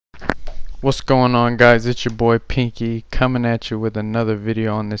What's going on, guys? It's your boy Pinky coming at you with another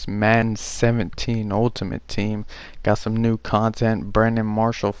video on this Madden 17 Ultimate Team. Got some new content, Brandon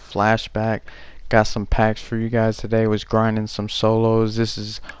Marshall flashback. Got some packs for you guys today. Was grinding some solos. This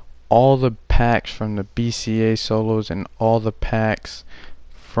is all the packs from the BCA solos and all the packs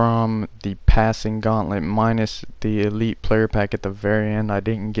from the passing gauntlet minus the elite player pack at the very end. I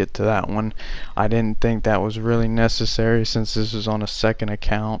didn't get to that one. I didn't think that was really necessary since this is on a second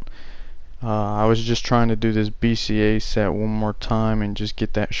account. I was just trying to do this BCA set one more time and just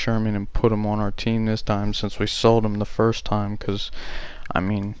get that Sherman and put him on our team this time since we sold him the first time, because I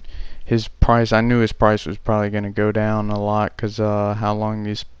mean his price, I knew his price was probably going to go down a lot because how long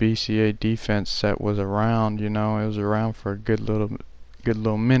this BCA defense set was around. You know, it was around for a good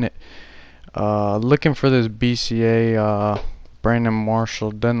little minute. Looking for this BCA Brandon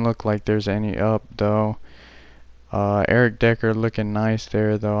Marshall. Doesn't look like there's any up though. Eric Decker looking nice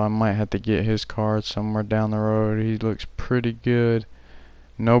there though. I might have to get his card somewhere down the road. He looks pretty good.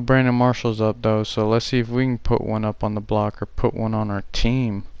 No Brandon Marshall's up though, so let's see if we can put one up on the block or put one on our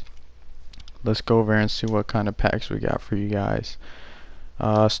team. Let's go over and see what kind of packs we got for you guys.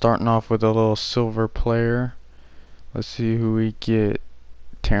 Starting off with a little silver player. Let's see who we get.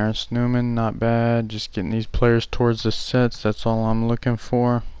 Terrence Newman, not bad. Just getting these players towards the sets, that's all I'm looking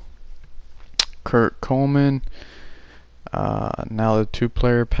for. Kurt Coleman. Now the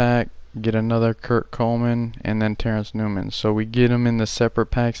two-player pack, get another Kurt Coleman and then Terrence Newman. So we get them in the separate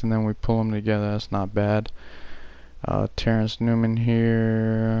packs and then we pull them together. That's not bad. Terrence Newman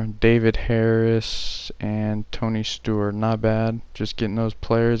here, David Harris, and Tony Stewart. Not bad. Just getting those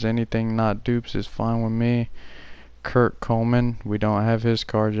players. Anything not dupes is fine with me. Kurt Coleman, we don't have his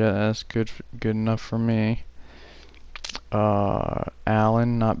card yet. That's good enough for me.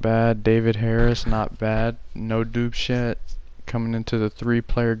 Allen, not bad. David Harris, not bad. No dupes yet. Coming into the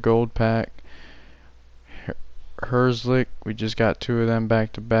three-player gold pack. Herzlich, we just got two of them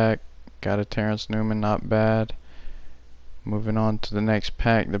back to back. Got a Terrence Newman, not bad. Moving on to the next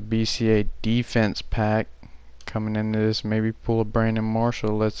pack, the BCA defense pack. Coming into this, maybe pull a Brandon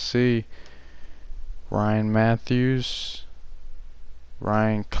Marshall. Let's see. Ryan Matthews,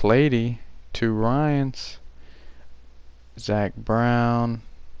 Ryan Clady, two Ryans. Zach Brown,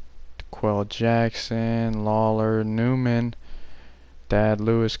 Quell Jackson, Lawler, Newman, Dad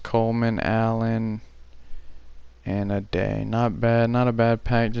Lewis, Coleman, Allen, and a day. Not bad, not a bad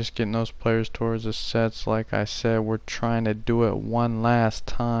pack. Just getting those players towards the sets. Like I said, we're trying to do it one last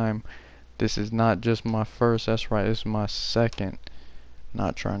time. This is not just my first, that's right, this is my second.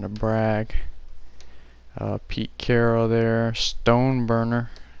 Not trying to brag. Pete Carroll there, Stoneburner.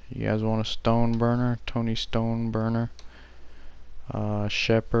 You guys want a Stoneburner? Tony Stoneburner.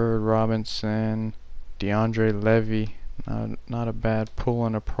 Shepard, Robinson, DeAndre Levy. Not a bad pull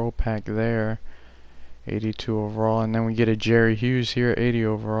in a pro pack there. 82 overall, and then we get a Jerry Hughes here, 80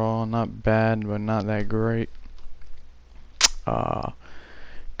 overall. Not bad, but not that great.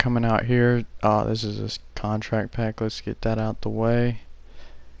 Coming out here, this is a contract pack. Let's get that out the way.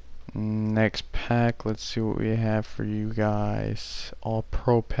 Next pack, let's see what we have for you guys. All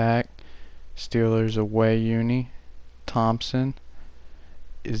pro pack. Steelers away uni. Thompson,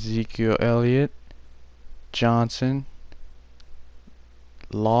 Ezekiel Elliott, Johnson,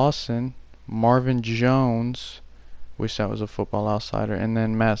 Lawson, Marvin Jones, wish that was a Football Outsider, and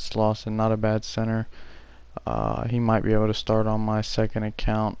then Matt Lawson, not a bad center. He might be able to start on my second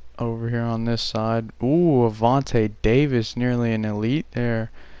account over here on this side. Ooh, Avante Davis, nearly an elite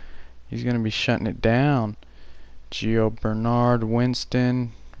there. He's going to be shutting it down. Gio Bernard,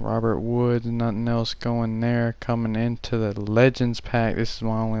 Winston, Robert Woods, nothing else going there. Coming into the Legends pack. This is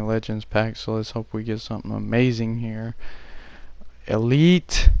my only Legends pack, so let's hope we get something amazing here.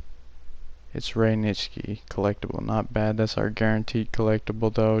 Elite. It's Ray Nitschke, collectible. Not bad. That's our guaranteed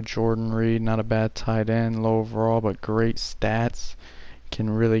collectible though. Jordan Reed, not a bad tight end. Low overall, but great stats. Can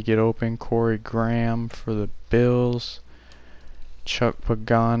really get open. Corey Graham for the Bills. Chuck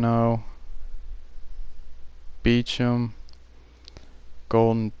Pagano. Beecham.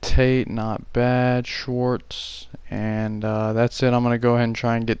 Golden Tate, not bad. Schwartz, and that's it. I'm gonna go ahead and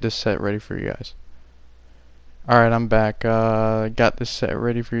try and get this set ready for you guys. Alright, I'm back. Got this set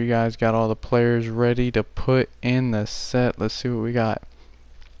ready for you guys. Got all the players ready to put in the set. Let's see what we got.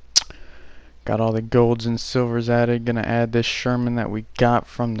 Got all the golds and silvers added. Gonna add this Sherman that we got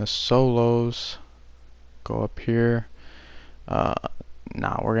from the solos. Go up here.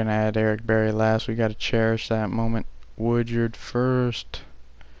 Nah, we're gonna add Eric Berry last. We gotta cherish that moment. Woodyard first.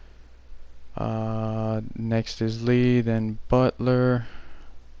 Next is Lee, then Butler,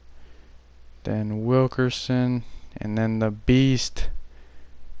 then Wilkerson, and then the Beast,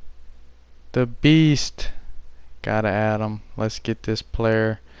 The beast. Gotta add him. Let's get this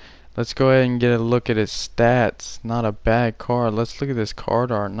player. Let's go ahead and get a look at his stats. Not a bad card. Let's look at this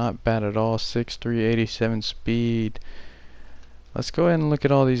card art. Not bad at all. 6'3", 87 speed. Let's go ahead and look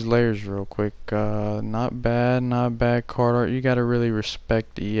at all these layers real quick. Not bad, not bad card art. You gotta really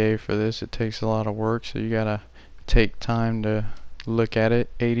respect EA for this. It takes a lot of work, so you gotta take time to look at it.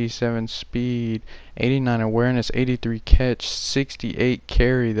 87 speed, 89 awareness, 83 catch, 68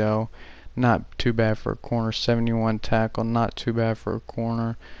 carry though. Not too bad for a corner. 71 tackle, not too bad for a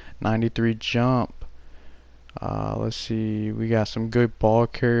corner. 93 jump. Let's see, we got some good ball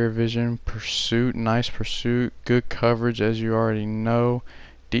carrier vision, pursuit, nice pursuit, good coverage as you already know,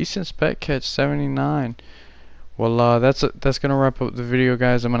 decent spec catch, 79. Well, that's gonna wrap up the video,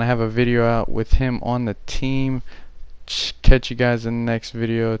 guys. I'm gonna have a video out with him on the team. Catch you guys in the next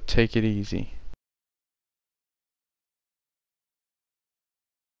video. Take it easy.